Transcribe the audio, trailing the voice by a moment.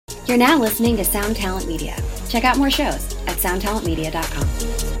You're now listening to Sound Talent Media. Check out more shows at soundtalentmedia.com.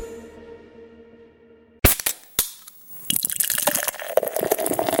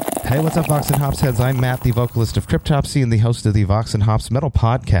 Hey, what's up, Vox and Hops heads? I'm Matt, the vocalist of Cryptopsy and the host of the Vox and Hops Metal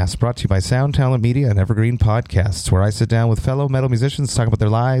Podcast, brought to you by Sound Talent Media and Evergreen Podcasts, where I sit down with fellow metal musicians to talk about their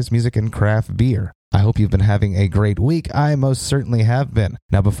lives, music, and craft beer. I hope you've been having a great week. I most certainly have been.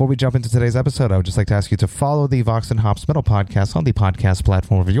 Now, before we jump into today's episode, I would just like to ask you to follow the Vox and Hops Metal Podcast on the podcast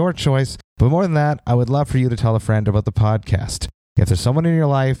platform of your choice. But more than that, I would love for you to tell a friend about the podcast. If there's someone in your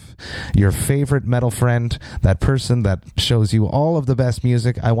life, your favorite metal friend, that person that shows you all of the best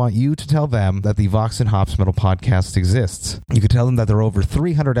music, I want you to tell them that the Vox and Hops Metal Podcast exists. You could tell them that there are over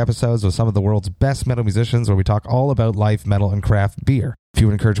 300 episodes with some of the world's best metal musicians where we talk all about life, metal, and craft beer. If you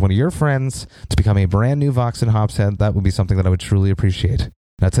would encourage one of your friends to become a brand new Vox and Hops head, that would be something that I would truly appreciate.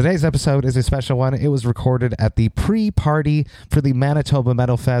 Now, today's episode is a special one. It was recorded at the pre-party for the Manitoba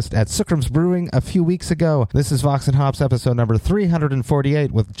Metal Fest at Sucrum's Brewing a few weeks ago. This is Vox and Hops episode number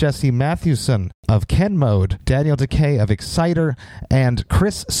 348 with Jesse Mathewson of Ken Mode, Daniel Decay of Exciter, and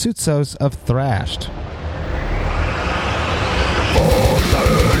Chris Soutsos of Thrashed.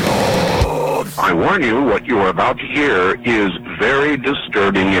 I warn you, what you are about to hear is very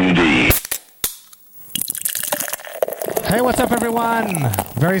disturbing indeed. Hey, what's up, everyone?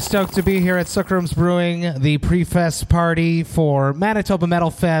 Very stoked to be here at Sucrum's Brewing, the pre-fest party for Manitoba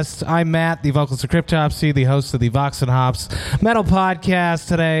Metal Fest. I'm Matt, the vocalist of Cryptopsy, the host of the Vox and Hops Metal Podcast.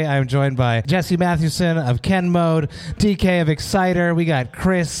 Today, I'm joined by Jesse Mathewson of Ken Mode, DK of Exciter. We got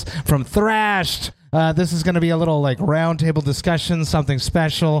Chris from Thrashed. This is going to be a little roundtable discussion, something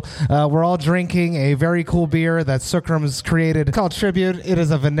special. We're all drinking a very cool beer that Sucrum's created called Tribute. It is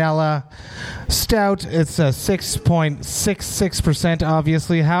a vanilla stout. It's a 6.66%,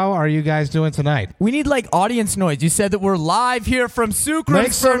 obviously. How are you guys doing tonight? We need audience noise. You said that we're live here from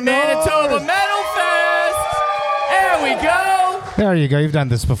Sucrum's for Manitoba Metal Fest. There we go. There you go. You've done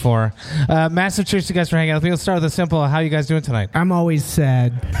this before. Massive cheers to you guys for hanging out with me. Let's start with a simple. How are you guys doing tonight? I'm always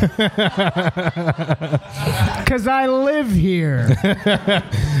sad. Because I live here.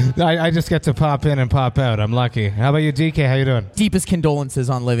 I just get to pop in and pop out. I'm lucky. How about you, DK? How you doing? Deepest condolences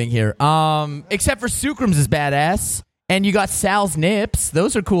on living here. Except for Sucrum's is badass. And you got Sal's Nips.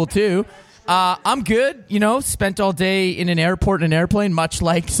 Those are cool, too. I'm good, spent all day in an airport in an airplane, much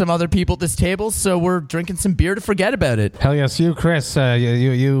like some other people at this table, so we're drinking some beer to forget about it. Hell yes, you, Chris,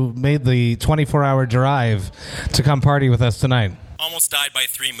 you made the 24-hour drive to come party with us tonight. Almost died by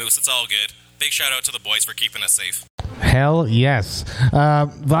 3 moose, it's all good. Big shout out to the boys for keeping us safe. Hell yes.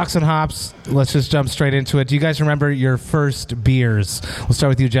 Vox and Hops, let's just jump straight into it. Do you guys remember your first beers? We'll start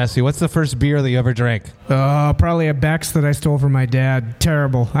with you, Jesse. What's the first beer that you ever drank? Probably a Beck's that I stole from my dad.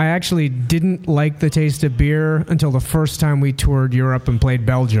 Terrible. I actually didn't like the taste of beer until the first time we toured Europe and played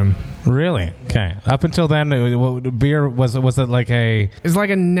Belgium. Really? Okay. Up until then, beer, was it like a... It's like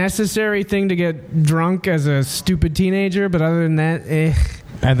a necessary thing to get drunk as a stupid teenager, but other than that,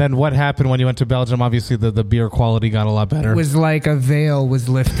 And then what happened when you went to Belgium? Obviously, the beer quality got a lot better. It was like a veil was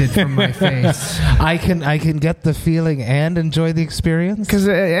lifted from my face. I can get the feeling and enjoy the experience. Because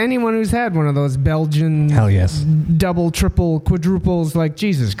anyone who's had one of those Belgian hell yes double, triple, quadruples,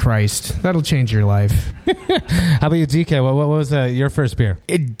 Jesus Christ, that'll change your life. How about you, DK? What was your first beer?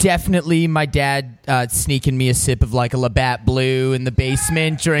 Definitely my dad sneaking me a sip of a Labatt Blue in the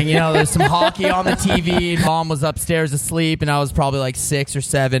basement during, there's some hockey on the TV and Mom was upstairs asleep and I was probably 6 or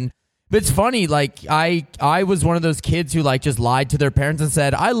 7. But it's funny, I was one of those kids who just lied to their parents and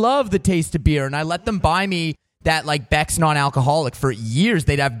said, I love the taste of beer, and I let them buy me that Beck's non-alcoholic for years.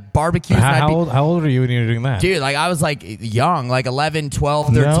 They'd have barbecues. How old were you when you were doing that? Dude, I was young, 11, 12,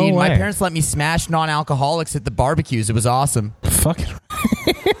 13. No way. My parents let me smash non-alcoholics at the barbecues. It was awesome. Fucking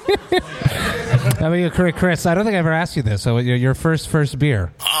How about you, Chris? I don't think I ever asked you this. So your first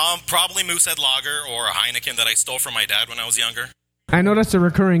beer? Probably Moosehead Lager or a Heineken that I stole from my dad when I was younger. I noticed a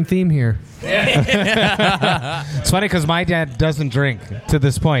recurring theme here. It's funny because my dad doesn't drink to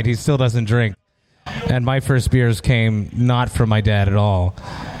this point. He still doesn't drink. And my first beers came not from my dad at all.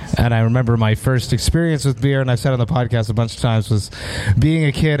 And I remember my first experience with beer, and I've said on the podcast a bunch of times, was being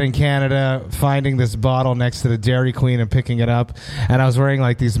a kid in Canada, finding this bottle next to the Dairy Queen and picking it up. And I was wearing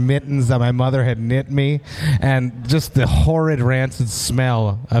these mittens that my mother had knit me. And just the horrid rancid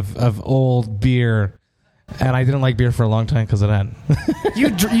smell of old beer. And I didn't like beer for a long time because of that. You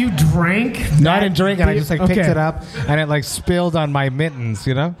drank? No, I didn't drink it. I just picked it up and it spilled on my mittens,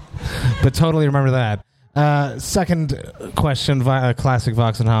 But totally remember that. Second question, classic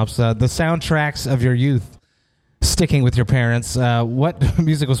Vox and Hops. The soundtracks of your youth. sticking with your parents, what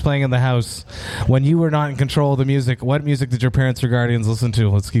music was playing in the house when you were not in control of the music? What music did your parents or guardians listen to?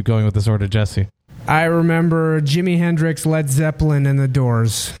 Let's keep going with this order, Jesse. I remember Jimi Hendrix, Led Zeppelin, and The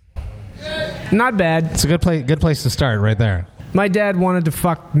Doors. Not bad. It's a good place to start right there. My dad wanted to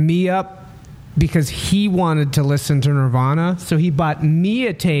fuck me up because he wanted to listen to Nirvana, so he bought me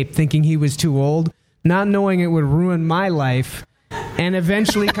a tape thinking he was too old, not knowing it would ruin my life, and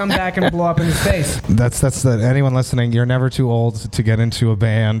eventually come back and blow up in his face. That's anyone listening, you're never too old to get into a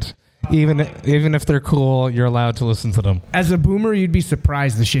band. Even if they're cool, you're allowed to listen to them. As a boomer, you'd be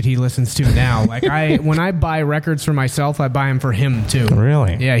surprised the shit he listens to now. Like when I buy records for myself, I buy them for him too.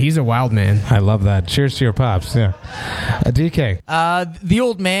 Really? Yeah, he's a wild man. I love that. Cheers to your pops. Yeah. DK. The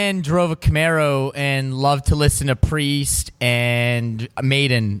old man drove a Camaro and loved to listen to Priest and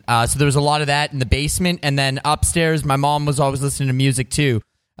Maiden. So there was a lot of that in the basement. And then upstairs, my mom was always listening to music too.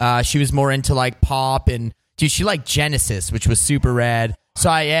 She was more into like pop and she liked Genesis, which was super rad. So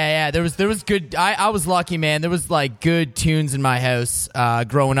there was good. I was lucky, man. There was like good tunes in my house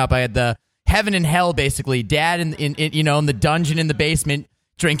growing up. I had the Heaven and Hell, basically. Dad in the dungeon in the basement,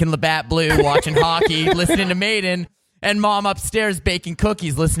 drinking Labatt Blue, watching hockey, listening to Maiden, and mom upstairs baking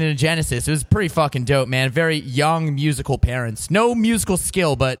cookies, listening to Genesis. It was pretty fucking dope, man. Very young musical parents. No musical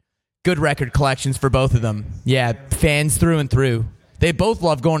skill, but good record collections for both of them. Yeah, fans through and through. They both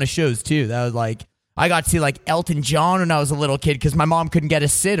love going to shows too. That was like. I got to see like Elton John when I was a little kid because my mom couldn't get a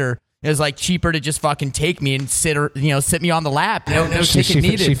sitter. It was like cheaper to just fucking take me and sit me on the lap. No ticket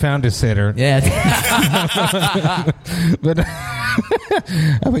needed. She found a sitter. Yeah. But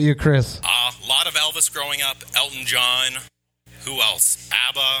how about you, Chris? A lot of Elvis growing up, Elton John, who else?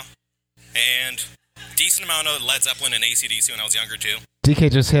 ABBA, and decent amount of Led Zeppelin and AC/DC when I was younger too.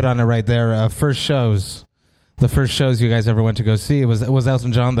 DK just hit on it right there. First shows. The first shows you guys ever went to go see, was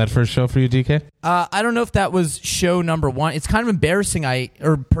Elton John that first show for you, DK? I don't know if that was show number one. It's kind of embarrassing.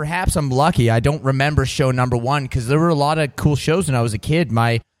 Or perhaps I'm lucky. I don't remember show number one because there were a lot of cool shows when I was a kid.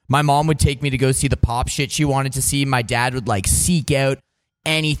 My mom would take me to go see the pop shit she wanted to see. My dad would like seek out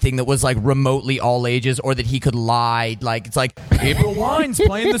anything that was like remotely all ages or that he could lie. Like it's like April Wine's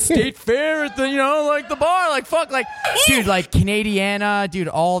playing the state fair at the like the bar. Like fuck, like dude, like Canadiana, dude,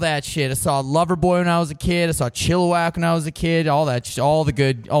 all that shit. I saw Loverboy when I was a kid. I saw Chilliwack when I was a kid. All that, all the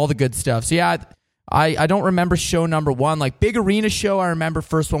good stuff. So yeah, I don't remember show number one. Like big arena show, I remember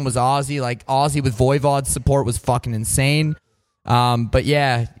first one was Ozzy. Like Ozzy with Voivod's support was fucking insane. But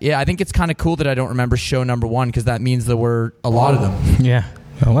yeah, I think it's kind of cool that I don't remember show number one because that means there were a lot of them. Yeah.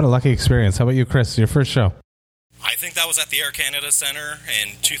 Oh, what a lucky experience. How about you, Chris? Your first show? I think that was at the Air Canada Centre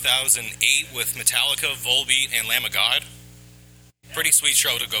in 2008 with Metallica, Volbeat, and Lamb of God. Pretty sweet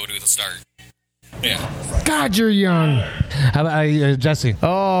show to go to the start. Yeah. God, you're young. How about Jesse?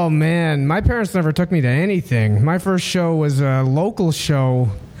 Oh, man. My parents never took me to anything. My first show was a local show.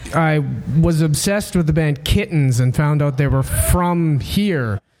 I was obsessed with the band Kittens and found out they were from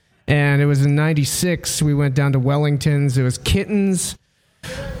here. And it was in 96. We went down to Wellington's. It was Kittens,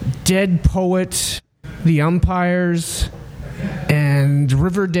 Dead Poet, The Umpires, and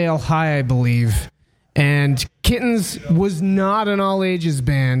Riverdale High, I believe. And Kittens was not an all-ages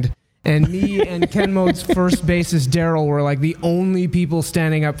band. And me and Ken Mode's first bassist, Daryl, were like the only people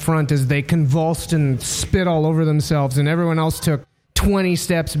standing up front as they convulsed and spit all over themselves. And everyone else took 20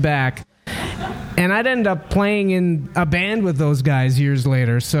 steps back. And I'd end up playing in a band with those guys years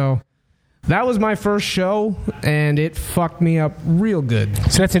later. So that was my first show, and it fucked me up real good.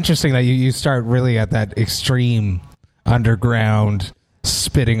 So that's interesting that you start really at that extreme underground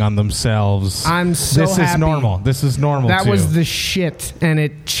spitting on themselves. I'm so This happy. is normal. This is normal, That too. was the shit, and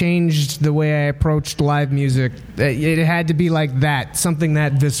it changed the way I approached live music. It had to be like that, something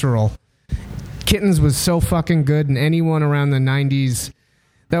that visceral. Kittens was so fucking good, and anyone around the 90s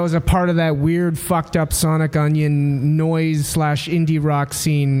that was a part of that weird, fucked up Sonic Onion noise / indie rock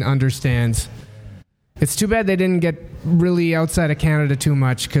scene understands. It's too bad they didn't get really outside of Canada too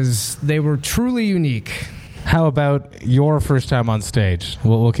much, because they were truly unique. How about your first time on stage?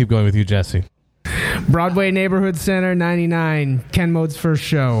 We'll keep going with you, Jesse. Broadway Neighborhood Center, 99, Ken Mode's first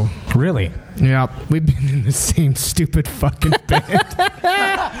show. Really? Yep. We've been in the same stupid fucking band.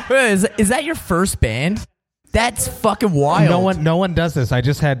 Is that your first band? That's fucking wild. No one does this. I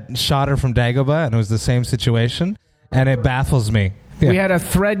just had Shotter from Dagobah, and it was the same situation, and it baffles me. Yeah. We had a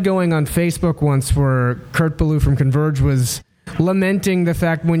thread going on Facebook once where Kurt Ballou from Converge was lamenting the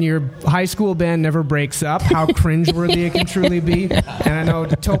fact when your high school band never breaks up, how cringeworthy it can truly be. And I know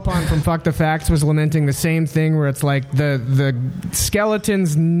Topon from Fuck the Facts was lamenting the same thing, where it's like the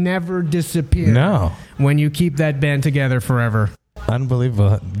skeletons never disappear. No. When you keep that band together forever.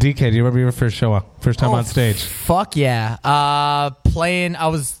 Unbelievable. DK, do you remember your first time on stage? Fuck yeah. I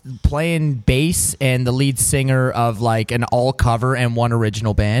was playing bass and the lead singer of like an all cover and one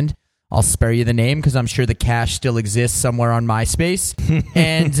original band. I'll spare you the name because I'm sure the cache still exists somewhere on MySpace.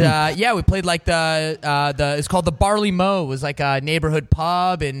 And we played like it's called the Barley Mow. It was like a neighborhood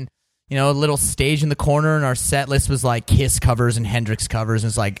pub and a little stage in the corner, and our set list was like Kiss covers and Hendrix covers, and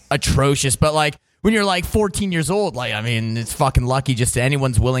it's like atrocious. But like when you're like 14 years old, like I mean, it's fucking lucky just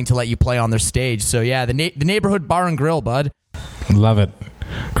anyone's willing to let you play on their stage. So yeah, the neighborhood bar and grill, bud. Love it.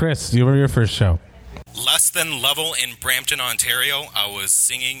 Chris, do you remember your first show? Less than level in Brampton, Ontario. I was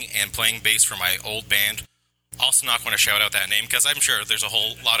singing and playing bass for my old band. Also not going to shout out that name because I'm sure there's a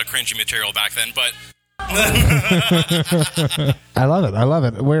whole lot of cringy material back then, but... I love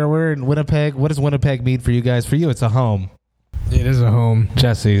it. We're in Winnipeg. What does Winnipeg mean for you guys? For you, it's a home. It is a home.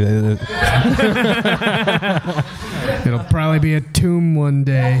 Jesse. It'll probably be a tomb one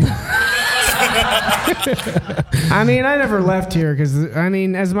day. I mean, I never left here because, I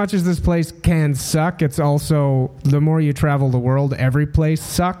mean, as much as this place can suck, it's also, the more you travel the world, every place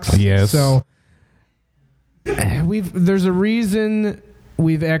sucks. Yes. So, there's a reason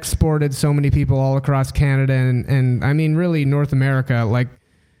we've exported so many people all across Canada and I mean, really North America. Like,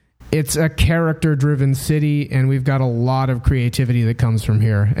 it's a character-driven city, and we've got a lot of creativity that comes from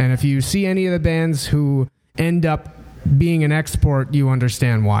here. And if you see any of the bands who end up being an export, you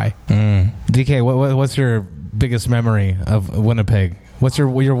understand why. DK, what's your biggest memory of Winnipeg? What's your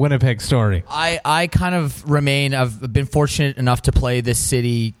Winnipeg story? I kind of remain. I've been fortunate enough to play this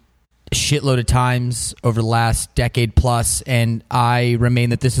city a shitload of times over the last decade plus, and I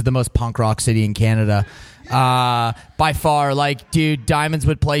remain that this is the most punk rock city in Canada. By far. Like, dude, Diamonds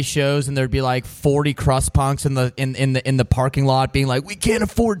would play shows and there'd be like 40 crust punks in the parking lot being like, we can't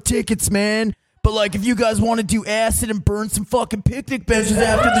afford tickets, man. But like, if you guys want to do acid and burn some fucking picnic benches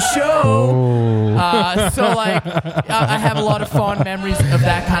after the show. So like, I have a lot of fond memories of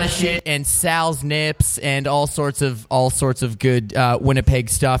that kind of shit and Sal's Nips and all sorts of good Winnipeg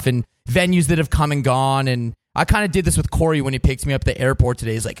stuff and venues that have come and gone. And I kind of did this with Corey when he picked me up at the airport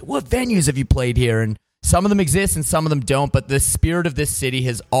today. He's like, what venues have you played here? And some of them exist and some of them don't. But the spirit of this city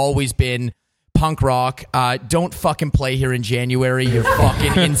has always been punk rock. Don't fucking play here in January. You're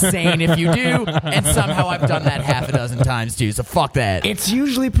fucking insane if you do. And somehow I've done that half a dozen times too. So fuck that. It's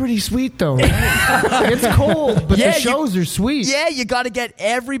usually pretty sweet though. Right? It's cold, but the shows are sweet. Yeah, you got to get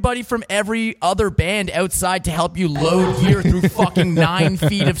everybody from every other band outside to help you load gear through fucking 9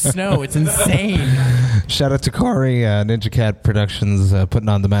 feet of snow. It's insane. Shout out to Corey, Ninja Cat Productions, putting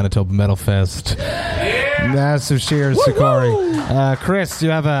on the Manitoba Metal Fest. Massive cheers to Corey. Chris, do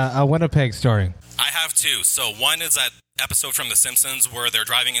you have a Winnipeg story? I have two. So one is that episode from The Simpsons where they're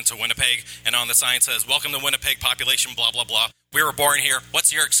driving into Winnipeg, and on the sign says, welcome to Winnipeg, population, blah, blah, blah. We were born here.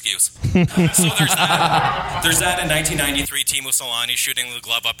 What's your excuse? So there's that. There's that in 1993, Teemu Selanne shooting the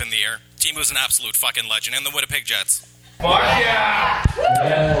glove up in the air. Teemu's an absolute fucking legend, and the Winnipeg Jets. Fuck yeah!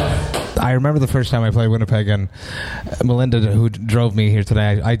 I remember the first time I played Winnipeg, and Melinda, who drove me here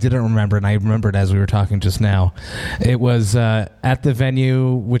today, I didn't remember, and I remembered as we were talking just now. It was at the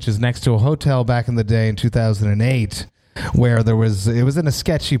venue, which is next to a hotel back in the day in 2008, where it was in a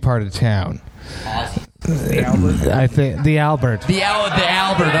sketchy part of town. The Albert? I think the Albert. The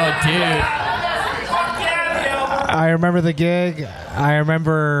Albert, oh dude. I remember the gig. I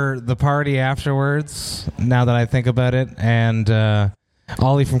remember the party afterwards, now that I think about it. And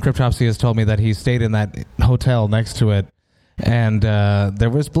Ollie from Cryptopsy has told me that he stayed in that hotel next to it, and there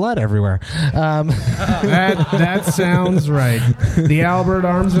was blood everywhere. That sounds right. The Albert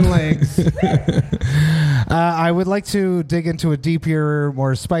arms and legs. I would like to dig into a deeper,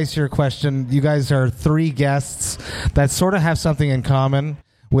 more spicier question. You guys are 3 guests that sort of have something in common,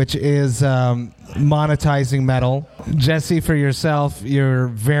 which is monetizing metal. Jesse, for yourself,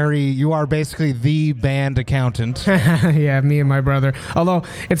 you are basically the band accountant. Yeah, me and my brother. Although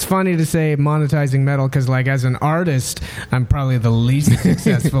it's funny to say monetizing metal because, like, as an artist, I'm probably the least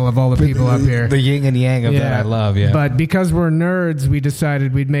successful of all the people up here. The yin and yang of that I love, yeah. But because we're nerds, we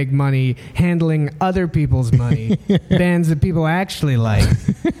decided we'd make money handling other people's money. Bands that people actually like.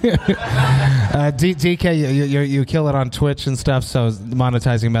 DK, you kill it on Twitch and stuff, so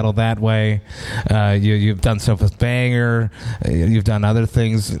monetizing metal that way. You've done stuff with Banger. You've done other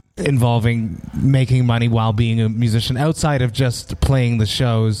things involving making money while being a musician outside of just playing the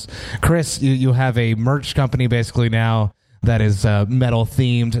shows. Chris, you have a merch company basically now that is metal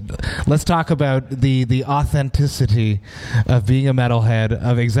themed. Let's talk about the authenticity of being a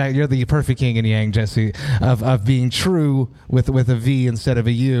metalhead. You're the perfect yin and yang, Jesse, of being true with a V instead of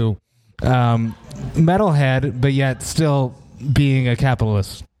a U. Metalhead, but yet still being a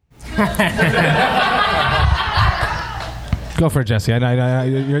capitalist? Go for it, Jesse.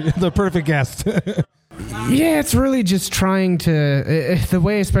 You're the perfect guest. Yeah, it's really just trying to... the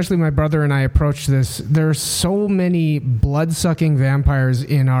way especially my brother and I approach this, there are so many blood-sucking vampires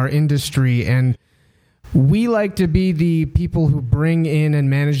in our industry, and we like to be the people who bring in and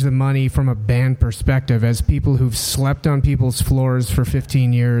manage the money from a band perspective, as people who've slept on people's floors for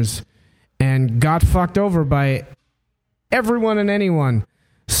 15 years and got fucked over by everyone and anyone.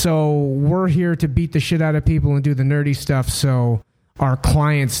 So we're here to beat the shit out of people and do the nerdy stuff so our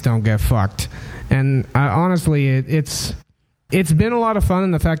clients don't get fucked. And honestly, it's been a lot of fun,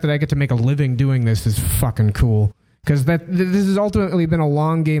 and the fact that I get to make a living doing this is fucking cool. Because this has ultimately been a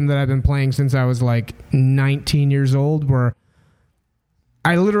long game that I've been playing since I was like 19 years old, where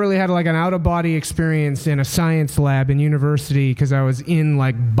I literally had like an out-of-body experience in a science lab in university because I was in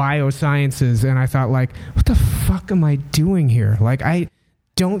like biosciences, and I thought like, what the fuck am I doing here? Like, I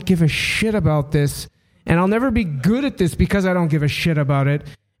don't give a shit about this, and I'll never be good at this because I don't give a shit about it.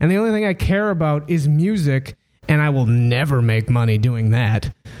 And the only thing I care about is music, and I will never make money doing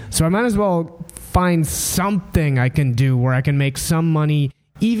that. So I might as well find something I can do where I can make some money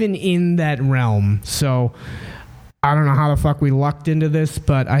even in that realm. So I don't know how the fuck we lucked into this,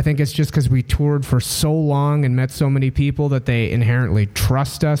 but I think it's just because we toured for so long and met so many people that they inherently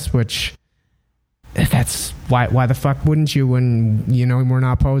trust us, which that's why the fuck wouldn't you when, you know, we're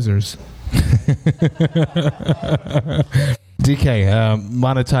not posers. DK,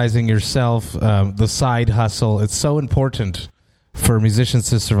 monetizing yourself, the side hustle, it's so important for musicians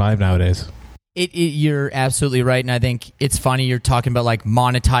to survive nowadays. You're absolutely right, and I think it's funny you're talking about like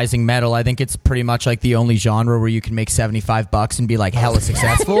monetizing metal. I think it's pretty much like the only genre where you can make $75 and be like hella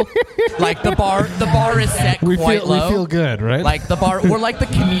successful. Like the bar is set quite low. We feel good, right? Like the bar, we're like the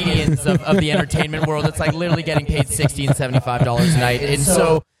comedians of the entertainment world. It's like literally getting paid $60 and $75 a night, and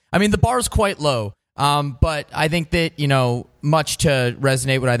so I mean the bar is quite low. But I think that, you know, much to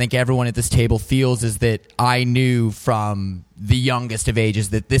resonate what I think everyone at this table feels is that I knew from the youngest of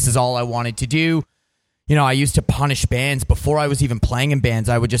ages that this is all I wanted to do. You know, I used to punish bands before I was even playing in bands.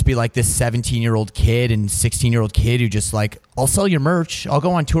 I would just be like this 17-year-old kid and 16-year-old kid who just like, I'll sell your merch. I'll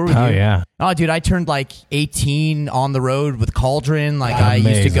go on tour with you. Oh, yeah. Oh, dude, I turned like 18 on the road with Cauldron. Like I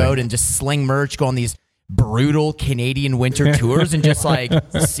used to go and just sling merch, go on these brutal Canadian winter tours and just like,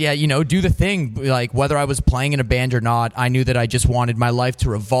 yeah, you know, do the thing. Like whether I was playing in a band or not, I knew that I just wanted my life to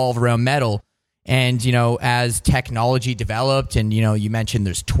revolve around metal. And, you know, as technology developed and, you know, you mentioned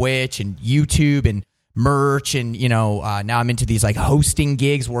there's Twitch and YouTube and merch and, you know, now I'm into these like hosting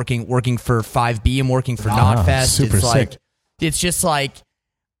gigs, working for 5B and working for Knotfest. Super it's like, sick. it's just like,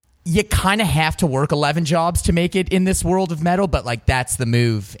 you kind of have to work 11 jobs to make it in this world of metal, but like that's the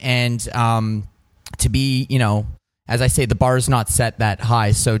move. And, to be, you know, as I say, the bar is not set that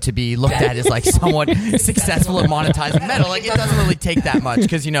high. So to be looked at as like someone successful at monetizing metal, like it doesn't really take that much.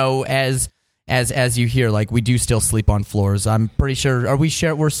 Because, you know, as you hear, like we do still sleep on floors. I'm pretty sure.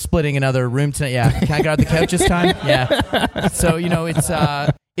 We're splitting another room tonight. Yeah. Can I get out the couch this time? Yeah. So, you know,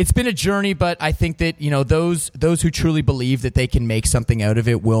 it's been a journey, but I think that, you know, those who truly believe that they can make something out of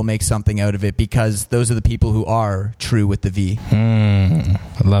it will make something out of it, because those are the people who are true with the V.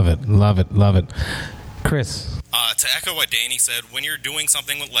 Love it. Chris. To echo what Danny said, when you're doing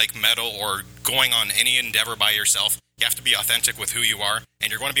something like metal or going on any endeavor by yourself, you have to be authentic with who you are,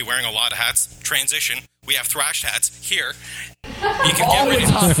 and you're going to be wearing a lot of hats. Transition. We have thrashed hats here. You can get ready.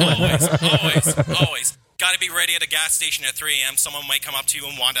 Always. Got to be ready at a gas station at 3 a.m. Someone might come up to you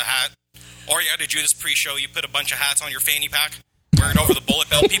and want a hat. Or you got to do this pre-show. You put a bunch of hats on your fanny pack, wear it over the bullet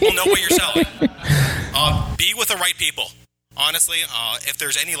belt. People know what you're selling. Be with the right people. Honestly, if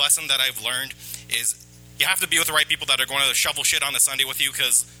there's any lesson that I've learned is you have to be with the right people that are going to shovel shit on the Sunday with you,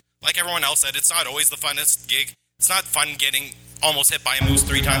 because like everyone else said, it's not always the funnest gig. It's not fun getting almost hit by a moose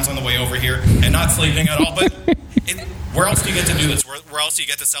 3 times on the way over here and not sleeping at all. But where else do you get to do this? Where else do you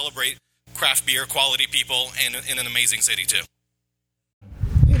get to celebrate craft beer, quality people, and in an amazing city too?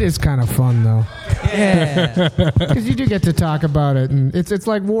 It is kind of fun though. Yeah. Because you do get to talk about it, and it's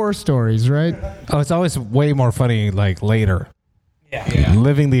like war stories, right? Oh, it's always way more funny like later. Yeah.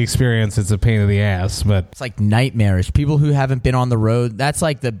 Living the experience, it's a pain in the ass, but it's like nightmarish. People who haven't been on the road, that's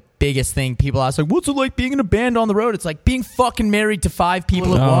like the biggest thing people ask, like, what's it like being in a band on the road? It's like being fucking married to 5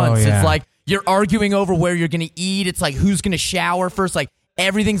 people at once. Yeah. It's like you're arguing over where you're going to eat. It's like who's going to shower first. Like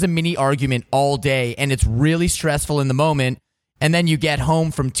everything's a mini argument all day, and it's really stressful in the moment. And then you get home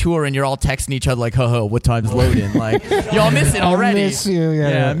from tour and you're all texting each other like, ho, what time's loading? Like, y'all miss it already. I miss you.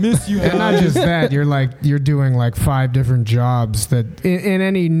 Yeah, I miss you. And not just that, you're doing like 5 different jobs that in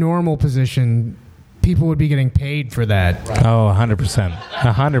any normal position, people would be getting paid for that. Oh, 100%.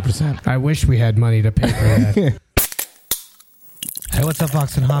 100%. I wish we had money to pay for that. Hey, what's up,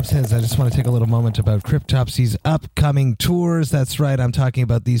 Vox and Hops heads? I just want to take a little moment about Cryptopsy's upcoming tours. That's right, I'm talking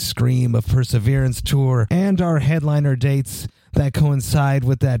about the Scream of Perseverance tour and our headliner dates that coincide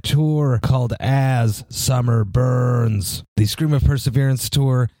with that tour called As Summer Burns. The Scream of Perseverance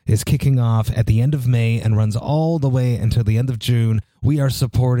tour is kicking off at the end of May and runs all the way until the end of June. We are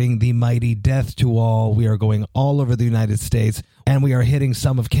supporting the mighty Death to All. We are going all over the United States, and we are hitting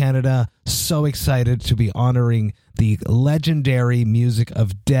some of Canada. So excited to be honoring the legendary music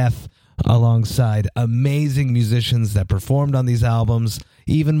of Death alongside amazing musicians that performed on these albums.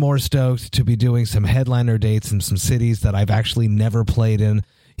 Even more stoked to be doing some headliner dates in some cities that I've actually never played in.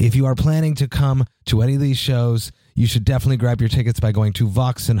 If you are planning to come to any of these shows, you should definitely grab your tickets by going to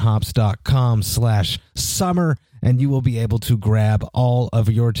voxandhops.com/summer, and you will be able to grab all of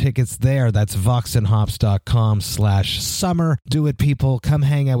your tickets there. That's voxandhops.com/summer. Do it, people. Come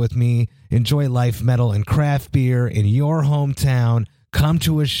hang out with me. Enjoy life, metal, and craft beer in your hometown. Come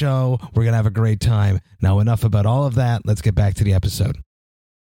to a show. We're going to have a great time. Now, enough about all of that. Let's get back to the episode.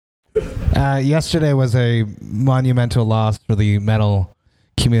 Yesterday was a monumental loss for the metal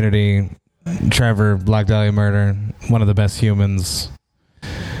community. Trevor, Black Dahlia Murder, one of the best humans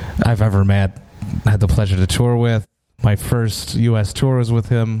I've ever met. I had the pleasure to tour with. My first U.S. tour was with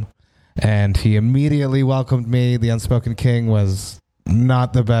him, and he immediately welcomed me. The Unspoken King was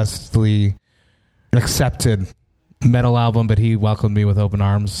not the bestly accepted metal album, but he welcomed me with open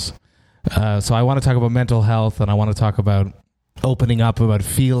arms. So I want to talk about mental health, and I want to talk about opening up about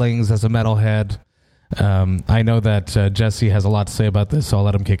feelings as a metalhead. I know that Jesse has a lot to say about this, so I'll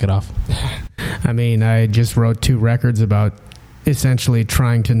let him kick it off. I mean, I just wrote 2 records about essentially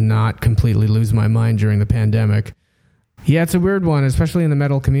trying to not completely lose my mind during the pandemic. Yeah, it's a weird one, especially in the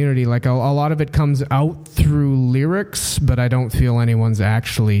metal community. Like, a lot of it comes out through lyrics, but I don't feel anyone's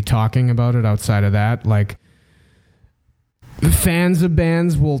actually talking about it outside of that. Like, fans of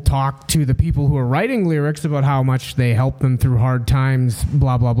bands will talk to the people who are writing lyrics about how much they help them through hard times,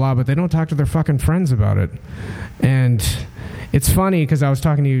 blah, blah, blah, but they don't talk to their fucking friends about it. And it's funny because I was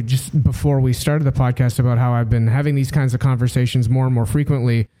talking to you just before we started the podcast about how I've been having these kinds of conversations more and more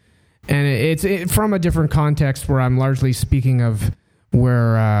frequently. And it's from a different context where I'm largely speaking of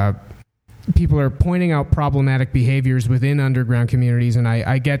where people are pointing out problematic behaviors within underground communities. And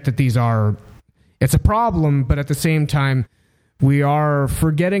I get that it's a problem, but at the same time, we are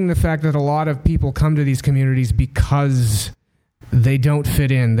forgetting the fact that a lot of people come to these communities because they don't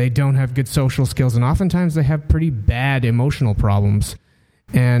fit in. They don't have good social skills, and oftentimes they have pretty bad emotional problems.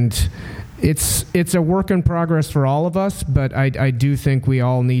 And it's a work in progress for all of us, but I do think we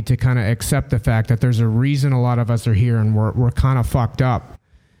all need to kind of accept the fact that there's a reason a lot of us are here, and we're kind of fucked up.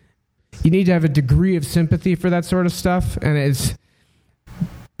 You need to have a degree of sympathy for that sort of stuff, and it's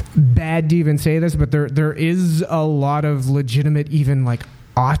bad to even say this, but there is a lot of legitimate, even like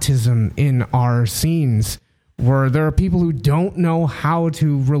autism in our scenes, where there are people who don't know how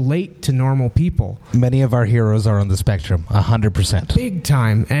to relate to normal people. Many of our heroes are on the spectrum, 100%. Big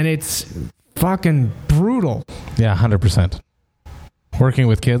time, and it's fucking brutal. Yeah, 100%. Working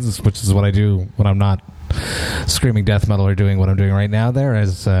with kids, which is what I do when I'm not screaming death metal or doing what I'm doing right now there,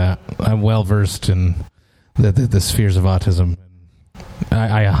 as I'm well versed in the spheres of autism.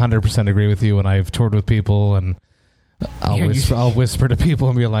 I 100% agree with you when I've toured with people, and I'll whisper to people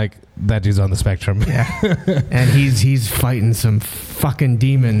and be like, that dude's on the spectrum. Yeah. And he's fighting some fucking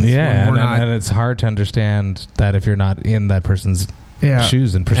demons. Yeah, and it's hard to understand that if you're not in that person's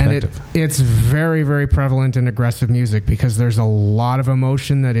shoes and perspective. And it's very, very prevalent in aggressive music because there's a lot of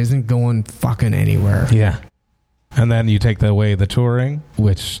emotion that isn't going fucking anywhere. Yeah. And then you take away the touring,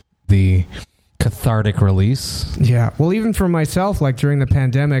 which the cathartic release. Yeah. Well, even for myself, like during the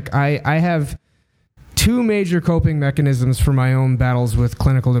pandemic, I have 2 major coping mechanisms for my own battles with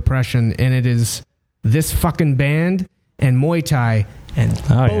clinical depression, and it is this fucking band and Muay Thai, and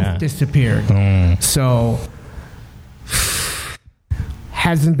both disappeared. So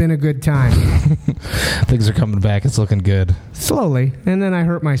hasn't been a good time. Things are coming back. It's looking good. Slowly. And then I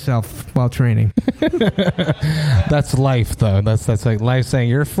hurt myself while training. That's life, though. That's like life saying,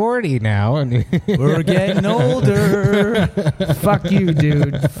 you're 40 now. And we're getting older. Fuck you,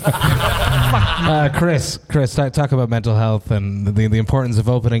 dude. Chris, talk about mental health and the importance of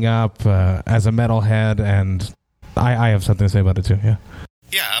opening up as a metalhead. And I have something to say about it, too.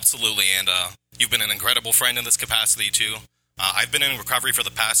 Yeah, absolutely. And you've been an incredible friend in this capacity, too. I've been in recovery for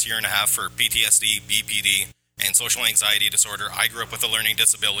the past year and a half for PTSD, BPD, and social anxiety disorder. I grew up with a learning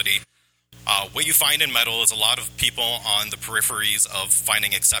disability. What you find in metal is a lot of people on the peripheries of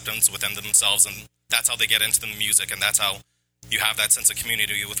finding acceptance within themselves and that's how they get into the music, and that's how you have that sense of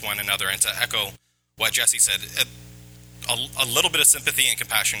community with one another. And to echo what Jesse said, a little bit of sympathy and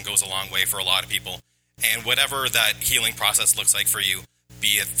compassion goes a long way for a lot of people. And whatever that healing process looks like for you,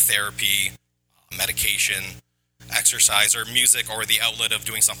 be it therapy, medication, exercise, or music, or the outlet of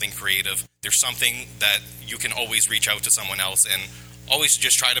doing something creative, there's something that you can always reach out to someone else, and always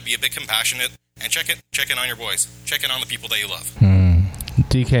just try to be a bit compassionate and check in on your boys. Check in on the people that you love.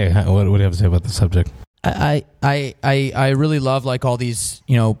 DK, what do you have to say about the subject? I really love like all these,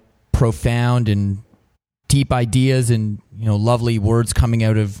 profound and deep ideas and, lovely words coming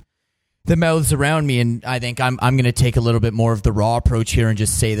out of the mouths around me. And I think I'm going to take a little bit more of the raw approach here and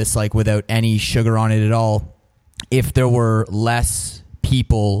just say this like without any sugar on it at all. If there were less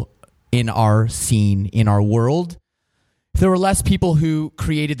people in our scene, in our world, if there were less people who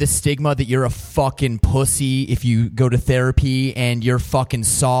created the stigma that you're a fucking pussy if you go to therapy, and you're fucking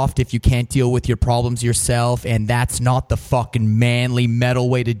soft if you can't deal with your problems yourself, and that's not the fucking manly metal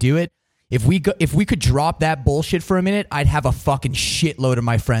way to do it. If we could drop that bullshit for a minute, I'd have a fucking shitload of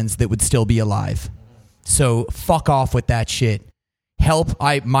my friends that would still be alive. So fuck off with that shit. Help.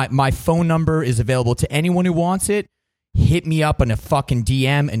 My phone number is available to anyone who wants it. Hit me up on a fucking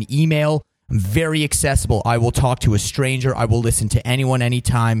DM, an email. I'm very accessible. I will talk to a stranger. I will listen to anyone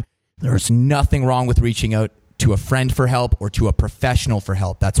anytime. There's nothing wrong with reaching out to a friend for help or to a professional for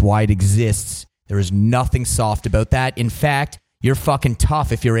help. That's why it exists. There is nothing soft about that. In fact, you're fucking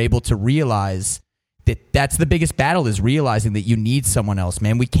tough if you're able to realize that that's the biggest battle, is realizing that you need someone else,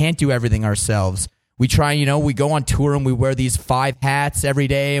 man. We can't do everything ourselves. We try, we go on tour and we wear these 5 hats every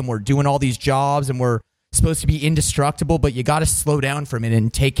day and we're doing all these jobs and we're supposed to be indestructible, but you got to slow down for a minute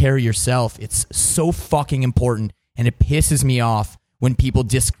and take care of yourself. It's so fucking important, and it pisses me off when people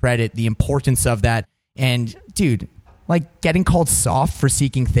discredit the importance of that. And dude, like getting called soft for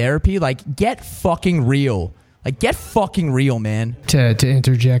seeking therapy, like get fucking real. Like get fucking real, man. To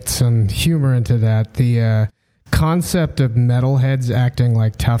interject some humor into that, the concept of metalheads acting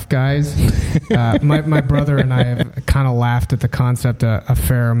like tough guys. My brother and I have kind of laughed at the concept a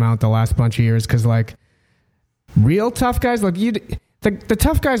fair amount the last bunch of years, because like real tough guys, like the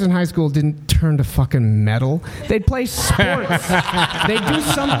tough guys in high school didn't turn to fucking metal. They'd play sports. They'd do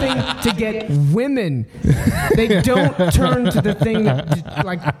something to get women. They don't turn to the thing that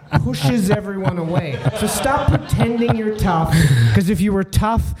like pushes everyone away. So stop pretending you're tough, because if you were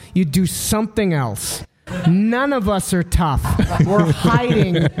tough, you'd do something else. None of us are tough. We're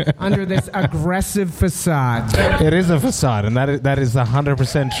hiding under this aggressive facade. It is a facade, and that is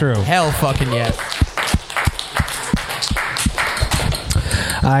 100% true. Hell fucking yes.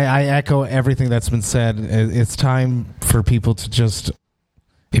 I echo everything that's been said. It's time for people to just,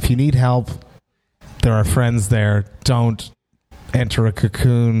 if you need help, there are friends there. Don't enter a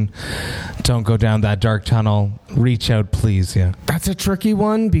cocoon. Don't go down that dark tunnel. Reach out, please. Yeah. That's a tricky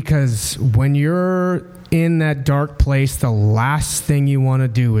one, because when you're in that dark place, the last thing you want to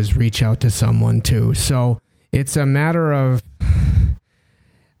do is reach out to someone too. So it's a matter of,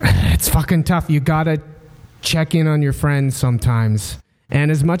 it's fucking tough. You got to check in on your friends sometimes. And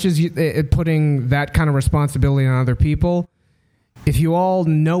as much as putting that kind of responsibility on other people, if you all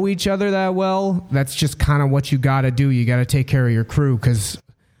know each other that well, that's just kind of what you got to do. You got to take care of your crew, because,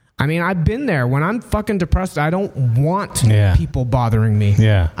 I mean, I've been there. When I'm fucking depressed, I don't want people bothering me.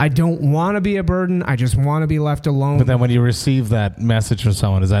 Yeah. I don't want to be a burden. I just want to be left alone. But then when you receive that message from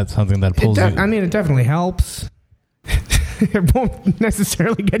someone, is that something that pulls you? I mean, it definitely helps. It won't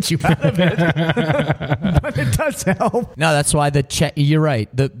necessarily get you out of it, but it does help. No, that's why you're right.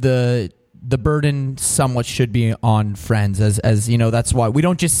 The burden somewhat should be on friends, as that's why we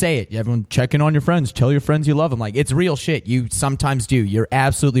don't just say it. Everyone check in on your friends. Tell your friends you love them. Like, it's real shit. You sometimes do. You're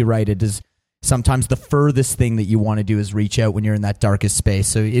absolutely right. It is sometimes the furthest thing that you want to do is reach out when you're in that darkest space.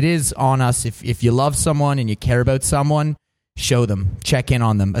 So it is on us. If you love someone and you care about someone, show them. Check in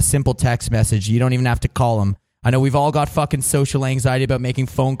on them. A simple text message. You don't even have to call them. I know we've all got fucking social anxiety about making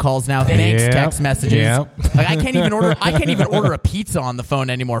phone calls now. Thanks, text messages. Yep. Like, I can't even order a pizza on the phone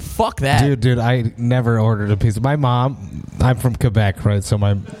anymore. Fuck that. Dude, I never ordered a pizza. My mom, I'm from Quebec, right? So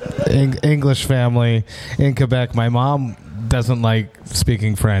my English family in Quebec, my mom doesn't like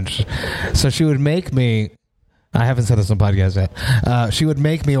speaking French. So she would make me, I haven't said this on podcast yet, she would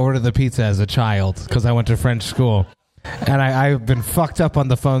make me order the pizza as a child because I went to French school. And I've been fucked up on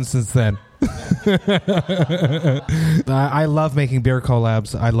the phone since then. I love making beer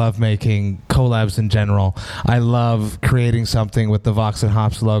collabs. I love making collabs in general. I love creating something with the Vox and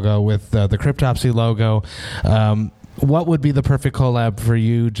Hops logo, with the Cryptopsy logo. What would be the perfect collab for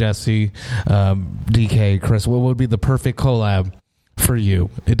you, Jesse, DK, Chris? What would be the perfect collab for you?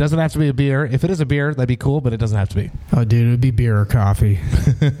 It doesn't have to be a beer. If it is a beer, that'd be cool, but it doesn't have to be. Oh, dude, it would be beer or coffee.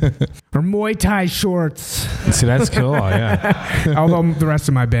 Or Muay Thai shorts. See, that's cool, yeah. Although the rest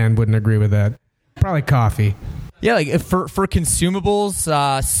of my band wouldn't agree with that. Probably coffee. Yeah, like for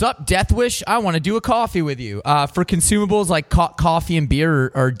consumables, sup Death Wish, I want to do a coffee with you. For consumables, like coffee and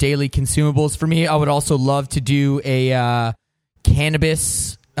beer are daily consumables for me. I would also love to do a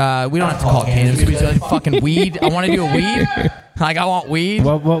cannabis. We don't have to call it cannabis. We like fucking weed. I want to do a weed. Like I want weed.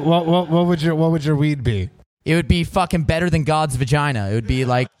 What would your weed be? It would be fucking better than God's vagina. It would be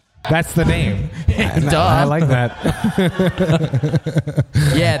like. That's the name. Duh. I like that.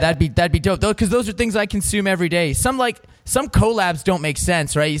 Yeah, that'd be dope though, because those are things I consume every day. Some collabs don't make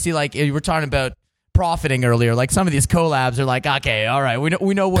sense, right? You see, like you were talking about profiting earlier. Like some of these collabs are like, okay, all right,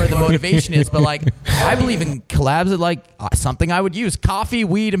 we know where the motivation is, but like I believe in collabs that like something I would use: coffee,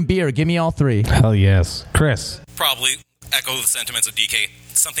 weed, and beer. Give me all three. Hell yes, Chris. Probably echo the sentiments of DK.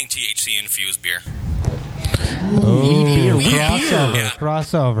 Something THC infused beer. Ooh, Yeah.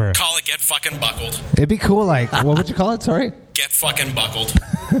 crossover. Call it Get Fucking Buckled. It'd be cool, like, what would you call it? Sorry? Get Fucking Buckled.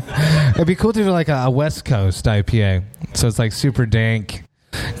 It'd be cool to do like a West Coast IPA. So it's like super dank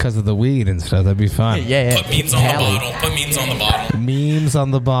because of the weed and stuff. That'd be fun. Yeah. Put memes on the bottle. Put memes on the bottle. Memes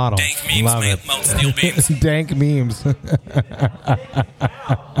on the bottle. Dank memes, Love it. melt steel beams. Dank memes.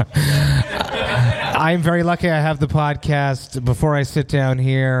 I'm very lucky I have the podcast. Before I sit down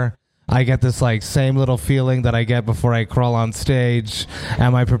here, I get this like same little feeling that I get before I crawl on stage.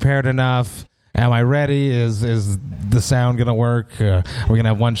 Am I prepared enough? Am I ready? Is the sound gonna work? We're gonna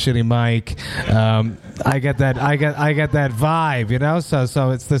have one shitty mic. I get that vibe, you know.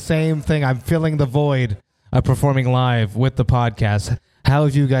 So it's the same thing. I'm filling the void of performing live with the podcast. How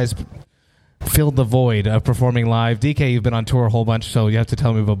have you guys filled the void of performing live? DK, you've been on tour a whole bunch, so you have to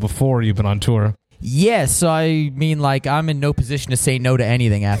tell me about before you've been on tour. Yes, so I mean, like, I'm in no position to say no to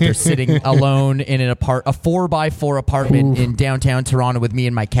anything after sitting alone in a 4x4 apartment in downtown Toronto with me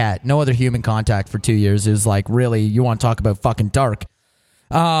and my cat. No other human contact for 2 years. It was like, really, you want to talk about fucking dark.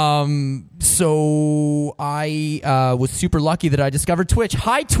 So I was super lucky that I discovered Twitch.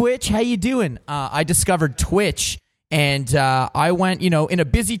 Hi, Twitch. How you doing? I discovered Twitch, and I went, in a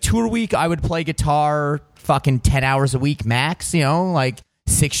busy tour week, I would play guitar fucking 10 hours a week max, like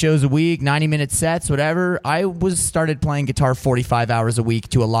 6 shows a week, 90-minute sets, whatever. I started playing guitar 45 hours a week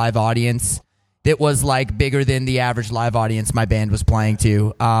to a live audience that was like bigger than the average live audience my band was playing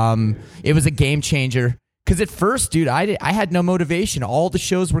to. It was a game changer. Because at first, dude, I had no motivation. All the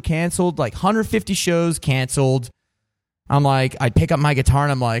shows were canceled, like 150 shows canceled. I'm like, I'd pick up my guitar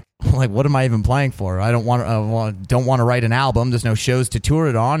and I'm like, what am I even playing for? I don't want to write an album. There's no shows to tour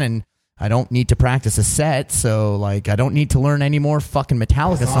it on, and I don't need to practice a set. So like, I don't need to learn any more fucking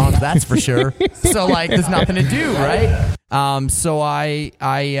Metallica songs. That's for sure. So like, there's nothing to do, right? So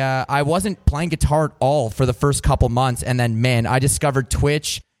I wasn't playing guitar at all for the first couple months, and then man, I discovered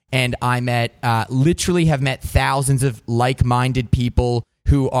Twitch. And I literally have met thousands of like-minded people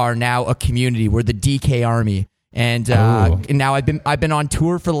who are now a community. We're the DK Army, and now I've been on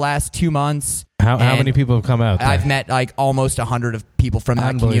tour for the last 2 months. How many people have come out there? I've met like almost 100 of people from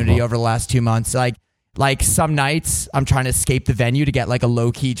that community over the last 2 months. Like some nights I'm trying to escape the venue to get like a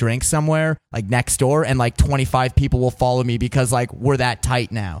low-key drink somewhere, like next door, and like 25 people will follow me because like we're that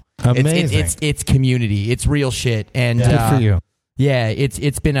tight now. Amazing. It's community. It's real shit. And good for you. Yeah,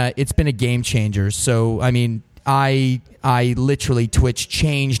 it's been a game changer. So I mean, I literally Twitch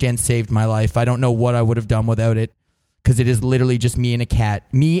changed and saved my life. I don't know what I would have done without it, because it is literally just me and a cat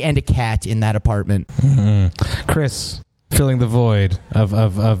in that apartment. Mm-hmm. Chris, filling the void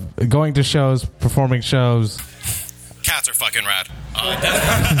of going to shows, performing shows. Cats are fucking rad.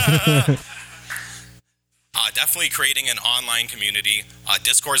 Definitely creating an online community.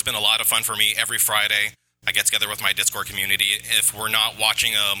 Discord's been a lot of fun for me. Every Friday, I get together with my Discord community. If we're not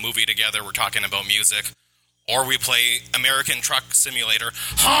watching a movie together, we're talking about music. Or we play American Truck Simulator.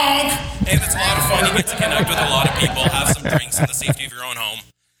 Honk! And it's a lot of fun. You get to connect with a lot of people, have some drinks in the safety of your own home.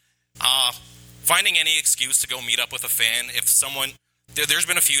 Finding any excuse to go meet up with a fan. If someone... There's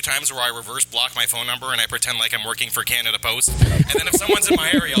been a few times where I reverse block my phone number and I pretend like I'm working for Canada Post. And then if someone's in my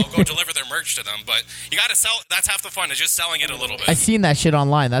area, I'll go deliver their merch to them. But you got to sell... That's half the fun, is just selling it a little bit. I seen that shit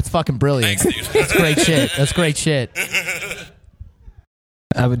online. That's fucking brilliant. Thanks, dude. That's great shit. That's great shit.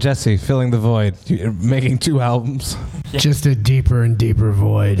 But Jesse, filling the void. You're making 2 albums. Just a deeper and deeper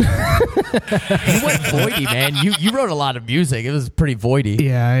void. You went voidy, man. You wrote a lot of music. It was pretty voidy.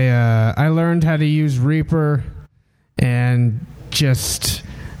 Yeah, I learned how to use Reaper and just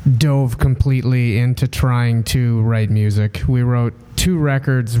dove completely into trying to write music. We wrote 2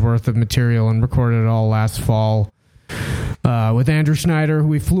 records worth of material and recorded it all last fall. with Andrew Schneider.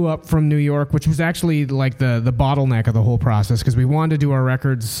 We flew up from New York, which was actually like the bottleneck of the whole process, because we wanted to do our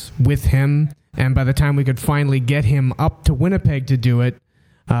records with him. And by the time we could finally get him up to Winnipeg to do it,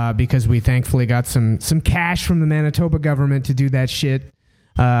 because we thankfully got some cash from the Manitoba government to do that shit,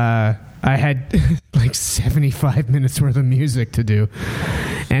 I had like 75 minutes worth of music to do.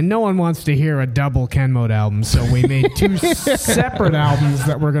 And no one wants to hear a double Ken Mode album, so we made 2 separate albums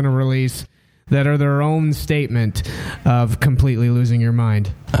that we're going to release that are their own statement of completely losing your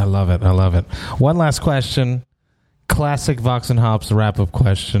mind. I love it. I love it. One last question. Classic Vox and Hops wrap-up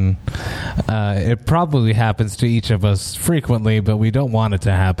question. It probably happens to each of us frequently, but we don't want it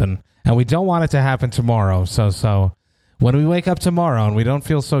to happen. And we don't want it to happen tomorrow. So when we wake up tomorrow and we don't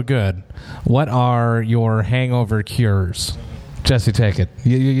feel so good, what are your hangover cures? Jesse, take it.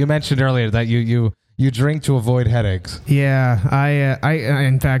 You mentioned earlier that you drink to avoid headaches. Yeah, I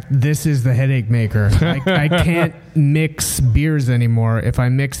in fact, this is the headache maker. I can't mix beers anymore. If I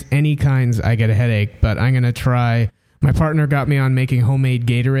mix any kinds, I get a headache. But I'm going to try. My partner got me on making homemade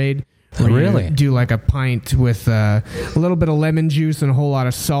Gatorade. Really? You do like a pint with a little bit of lemon juice and a whole lot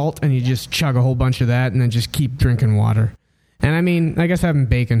of salt, and you just chug a whole bunch of that and then just keep drinking water. And I mean, I guess having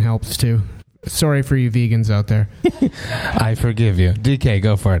bacon helps too. Sorry for you vegans out there. I forgive you. DK,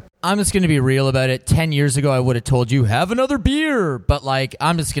 go for it. I'm just going to be real about it. 10 years ago, I would have told you, have another beer. But, like,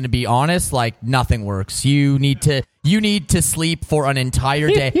 I'm just going to be honest. Like, nothing works. You need to sleep for an entire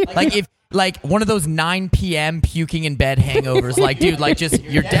day. Like, one of those 9 p.m. puking in bed hangovers. Like, dude, like, just,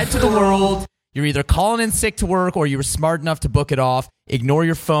 you're dead to the world. You're either calling in sick to work or you were smart enough to book it off. Ignore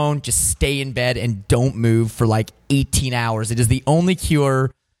your phone. Just stay in bed and don't move for, like, 18 hours. It is the only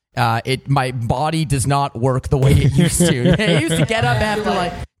cure. My body does not work the way it used to. I used to get up after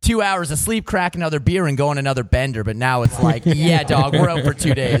like 2 hours of sleep, crack another beer, and go on another bender. But now it's like, yeah, dog, we're out for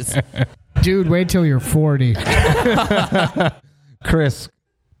 2 days. Dude, wait till you're 40. Chris.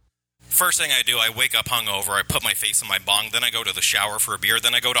 First thing I do, I wake up hungover, I put my face in my bong, then I go to the shower for a beer,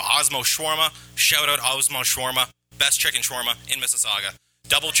 then I go to Osmo Shawarma. Shout out Osmo Shawarma, best chicken shawarma in Mississauga.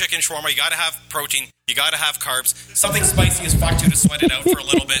 Double chicken shawarma, you gotta have protein, you gotta have carbs, something spicy as fuck to sweat it out for a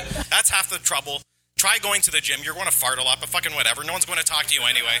little bit. That's half the trouble. Try going to the gym, you're gonna fart a lot, but fucking whatever, no one's gonna talk to you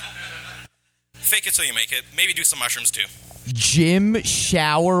anyway. Fake it till you make it. Maybe do some mushrooms too. Gym,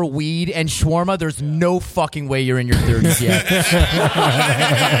 shower, weed, and shawarma, there's no fucking way you're in your 30s yet.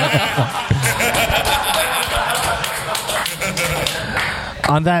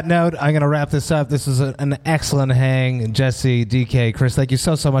 On that note, I'm going to wrap this up. This is an excellent hang. Jesse, DK, Chris, thank you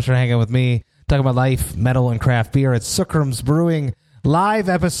so much for hanging with me. Talking about life, metal, and craft beer. It's Sookrum's Brewing live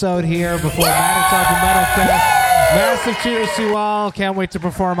episode here before Manitoba Metal Fest. Massive cheers to you all. Can't wait to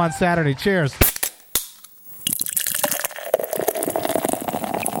perform on Saturday. Cheers.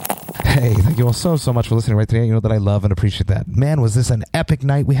 Hey, thank you all so much for listening right today. You know that I love and appreciate that. Man, was this an epic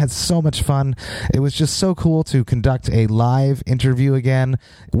night. We had so much fun. It was just so cool to conduct a live interview again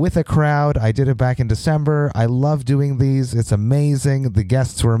with a crowd. I did it back in December. I love doing these. It's amazing. The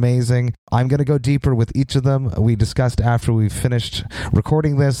guests were amazing. I'm going to go deeper with each of them. We discussed after we finished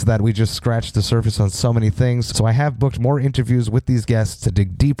recording this that we just scratched the surface on so many things. So I have booked more interviews with these guests to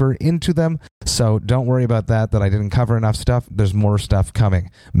dig deeper into them. So don't worry about that I didn't cover enough stuff. There's more stuff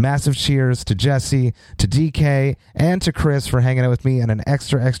coming. Massive cheers to Jesse, to DK, and to Chris for hanging out with me, and an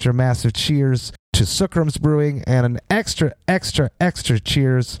extra massive cheers to Sookrum's Brewing, and an extra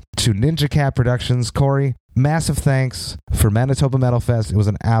cheers to Ninja Cat Productions. Corey, massive thanks for Manitoba Metal Fest. It was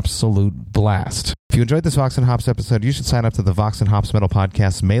an absolute blast. If you enjoyed this Vox and Hops episode, you should sign up to the Vox and Hops Metal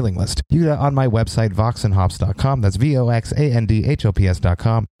Podcast mailing list. You get it on my website, voxandhops.com. That's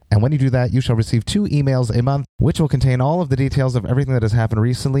VOXANDHOPS.com. And when you do that, you shall receive 2 emails a month, which will contain all of the details of everything that has happened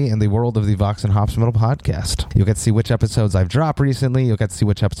recently in the world of the Vox and Hops Metal Podcast. You'll get to see which episodes I've dropped recently. You'll get to see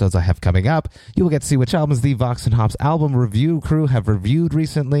which episodes I have coming up. You will get to see which albums the Vox and Hops album review crew have reviewed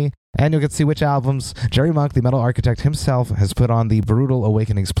recently. And you'll get to see which albums Jerry Monk, the metal architect himself, has put on the Brutal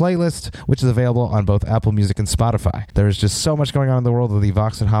Awakenings playlist, which is available on both Apple Music and Spotify. There is just so much going on in the world of the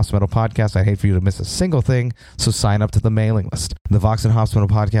Vox and Hops Metal Podcast. I'd hate for you to miss a single thing, so sign up to the mailing list. The Vox and Hops Metal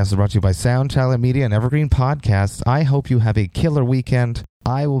Podcast is brought to you by Sound Talent Media and Evergreen Podcasts. I hope you have a killer weekend.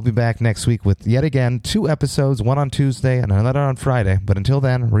 I will be back next week with, yet again, 2 episodes, one on Tuesday and another on Friday. But until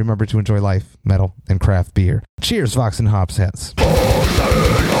then, remember to enjoy life, metal, and craft beer. Cheers, Vox and Hops heads.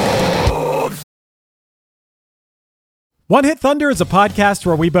 One Hit Thunder is a podcast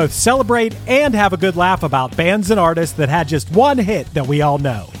where we both celebrate and have a good laugh about bands and artists that had just one hit that we all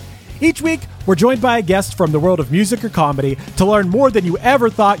know. Each week, we're joined by a guest from the world of music or comedy to learn more than you ever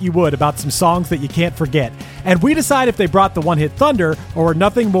thought you would about some songs that you can't forget. And we decide if they brought the One Hit Thunder or were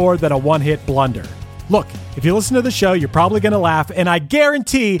nothing more than a one-hit blunder. Look, if you listen to the show, you're probably going to laugh, and I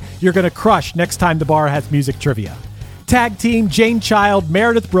guarantee you're going to crush next time the bar has music trivia. Tag Team, Jane Child,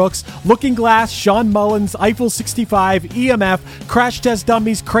 Meredith Brooks, Looking Glass, Sean Mullins, Eiffel 65, EMF, Crash Test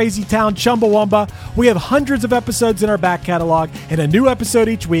Dummies, Crazy Town, Chumbawamba. We have hundreds of episodes in our back catalog and a new episode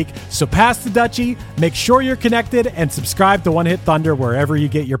each week, so pass the Dutchie, make sure you're connected, and subscribe to One Hit Thunder wherever you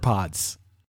get your pods.